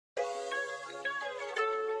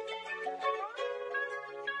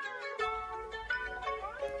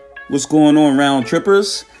What's going on, round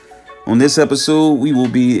trippers? On this episode, we will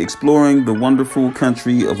be exploring the wonderful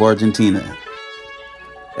country of Argentina.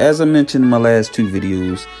 As I mentioned in my last two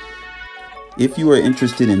videos, if you are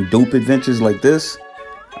interested in dope adventures like this,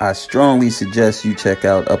 I strongly suggest you check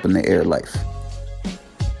out Up in the Air Life.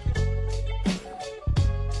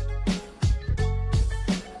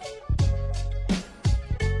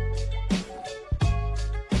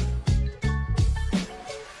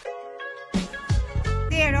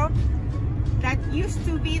 That used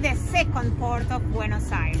to be the second port of Buenos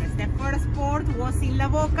Aires. The first port was in La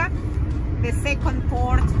Boca. The second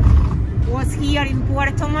port was here in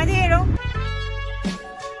Puerto Madero.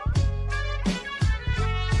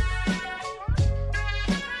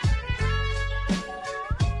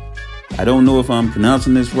 I don't know if I'm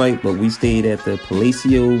pronouncing this right, but we stayed at the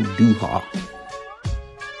Palacio Duhau.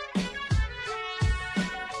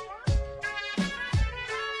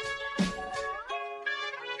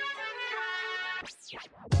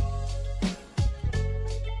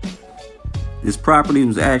 This property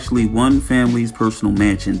was actually one family's personal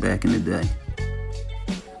mansion back in the day.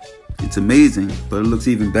 It's amazing, but it looks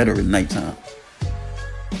even better at nighttime.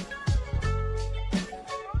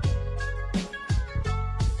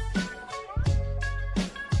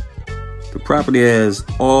 The property has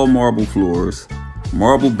all marble floors,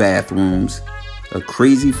 marble bathrooms, a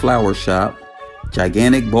crazy flower shop,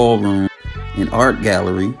 gigantic ballroom, an art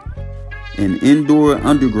gallery, an indoor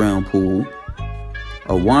underground pool,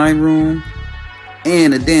 a wine room,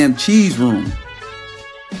 and a damn cheese room.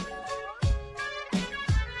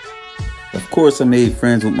 Of course, I made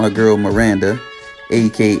friends with my girl Miranda,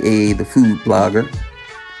 aka the food blogger,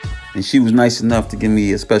 and she was nice enough to give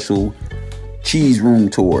me a special cheese room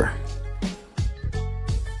tour.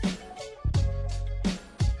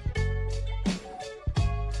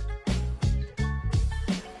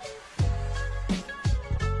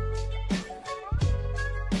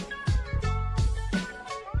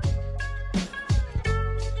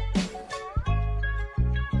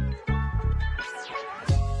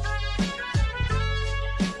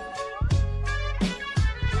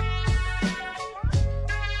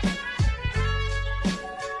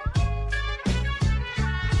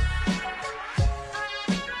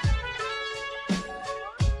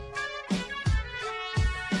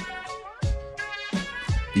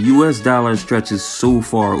 The US dollar stretches so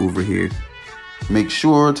far over here. Make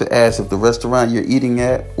sure to ask if the restaurant you're eating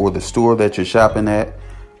at or the store that you're shopping at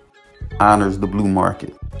honors the blue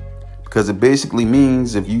market. Because it basically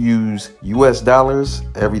means if you use US dollars,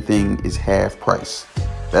 everything is half price.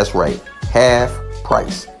 That's right, half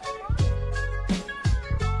price.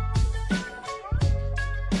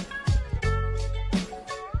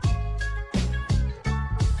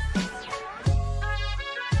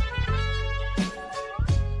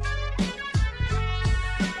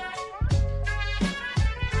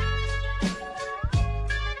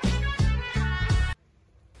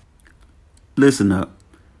 Listen up.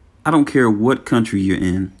 I don't care what country you're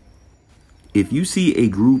in. If you see a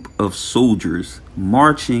group of soldiers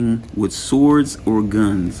marching with swords or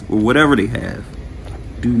guns or whatever they have,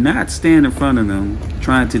 do not stand in front of them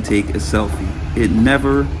trying to take a selfie. It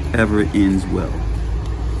never, ever ends well.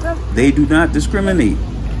 They do not discriminate.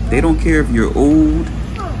 They don't care if you're old,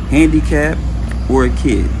 handicapped, or a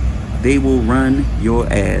kid. They will run your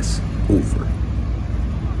ass over.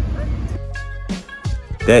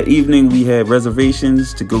 That evening, we had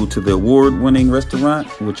reservations to go to the award-winning restaurant,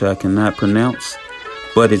 which I cannot pronounce,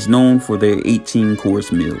 but it's known for their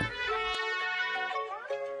 18-course meal.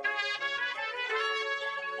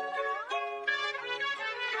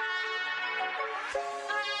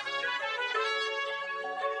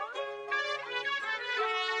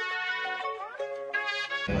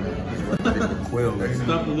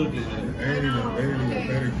 Stop looking at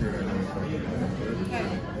it.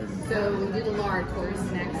 So we'll do the lard course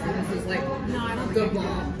next, and this is like the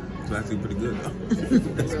bomb. It's actually pretty good.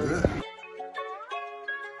 That's good.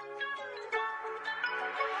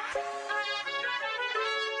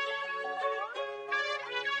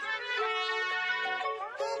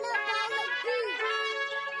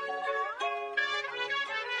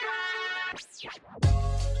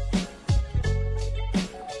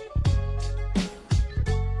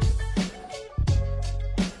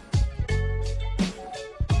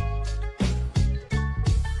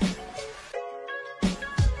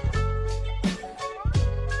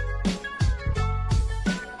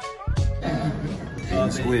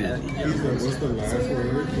 Squid. What's the last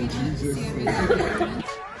word? Can you just...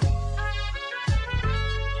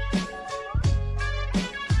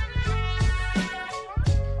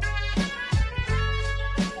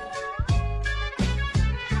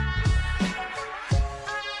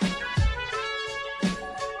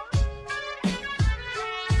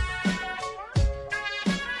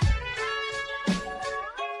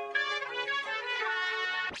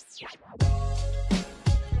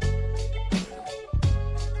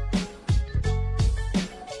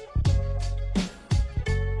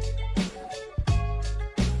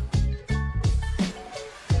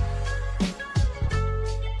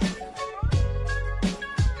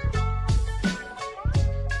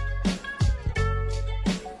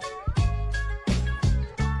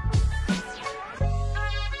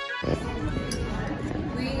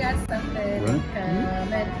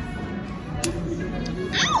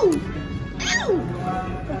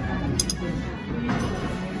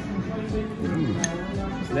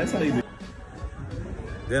 That's how you do.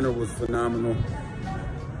 Dinner was phenomenal.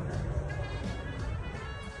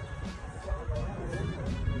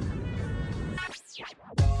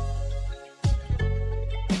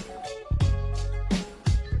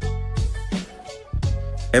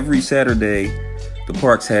 Every Saturday, the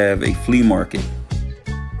parks have a flea market.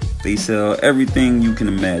 They sell everything you can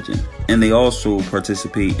imagine, and they also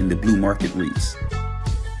participate in the blue market rates.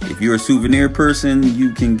 If you're a souvenir person,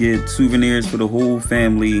 you can get souvenirs for the whole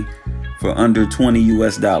family for under $20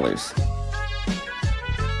 US.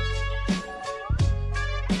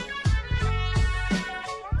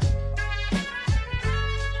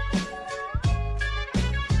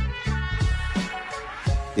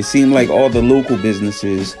 It seemed like all the local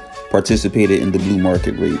businesses participated in the blue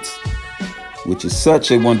market rates, which is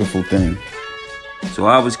such a wonderful thing. So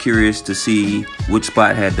I was curious to see which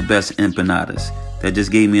spot had the best empanadas. That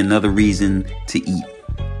just gave me another reason to eat.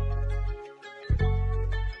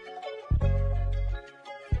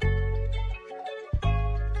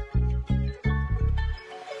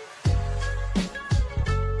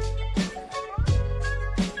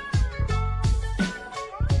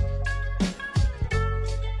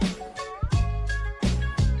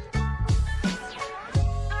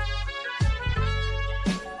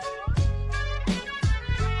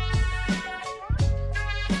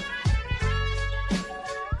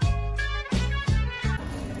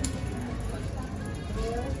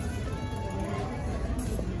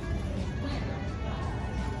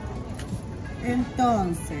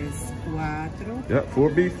 Entonces, 4. Yep, 4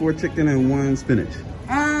 beef, 4 chicken, and 1 spinach.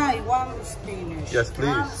 Ah, y 1 spinach. Yes, please.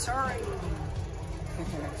 I'm sorry.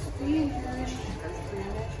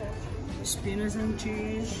 Spinach and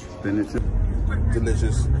cheese. Spinach.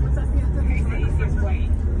 Delicious.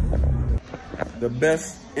 The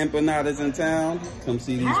best empanadas in town. Come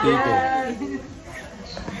see these people.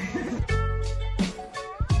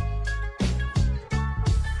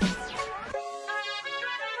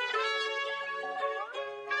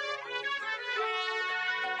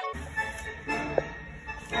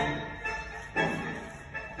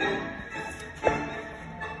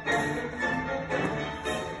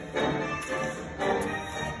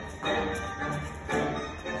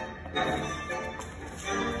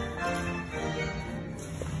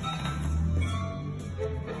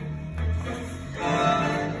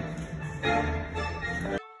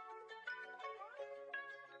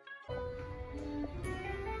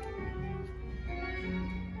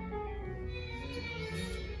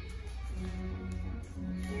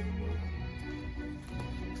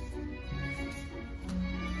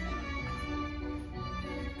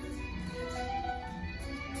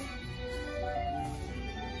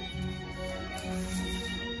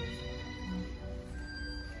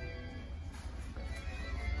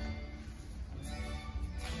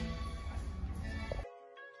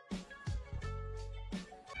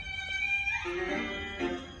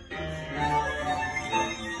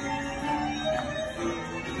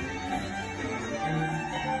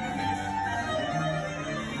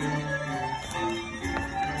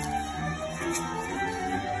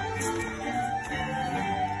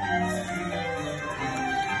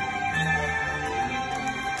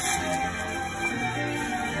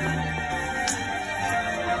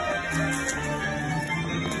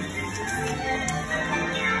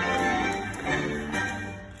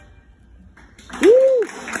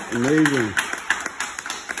 Amazing.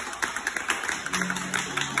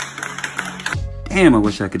 Damn, I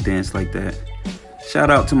wish I could dance like that. Shout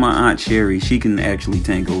out to my Aunt Sherry. She can actually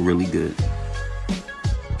tango really good.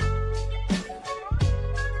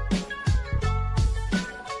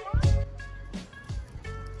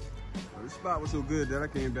 This spot was so good that I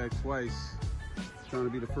came back twice, trying to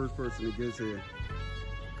be the first person that gets here.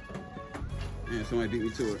 Man, somebody beat me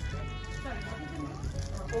to it.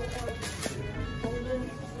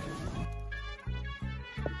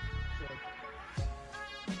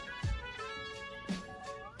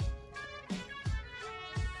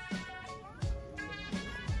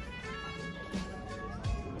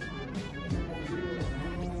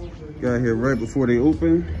 Got here right before they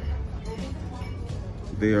open.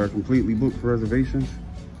 They are completely booked for reservations.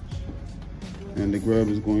 And the grub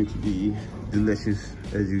is going to be delicious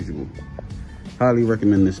as usual. Highly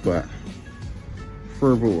recommend this spot.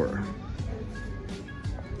 Fervor.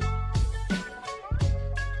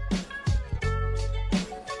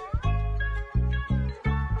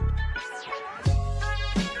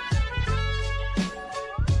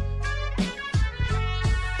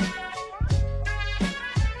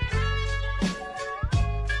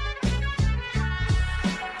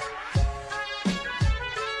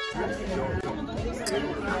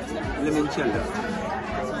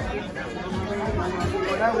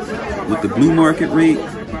 With the blue market rate,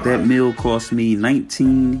 that meal cost me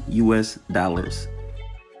 $19 US.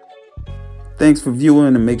 Thanks for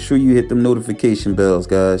viewing, and make sure you hit them notification bells,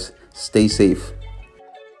 guys. Stay safe.